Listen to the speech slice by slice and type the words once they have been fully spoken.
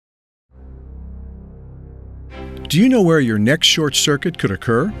Do you know where your next short circuit could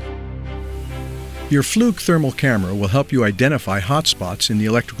occur? Your Fluke Thermal Camera will help you identify hotspots in the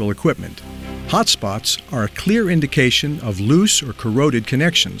electrical equipment. Hotspots are a clear indication of loose or corroded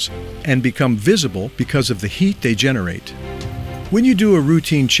connections and become visible because of the heat they generate. When you do a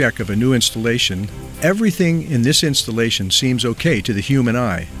routine check of a new installation, everything in this installation seems okay to the human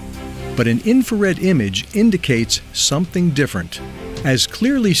eye. But an infrared image indicates something different. As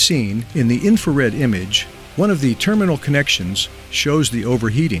clearly seen in the infrared image, one of the terminal connections shows the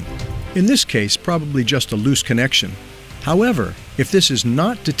overheating. In this case, probably just a loose connection. However, if this is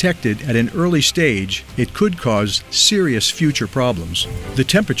not detected at an early stage, it could cause serious future problems. The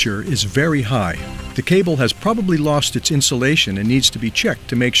temperature is very high. The cable has probably lost its insulation and needs to be checked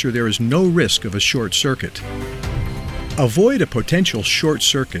to make sure there is no risk of a short circuit. Avoid a potential short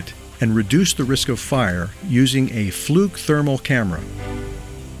circuit and reduce the risk of fire using a Fluke Thermal Camera.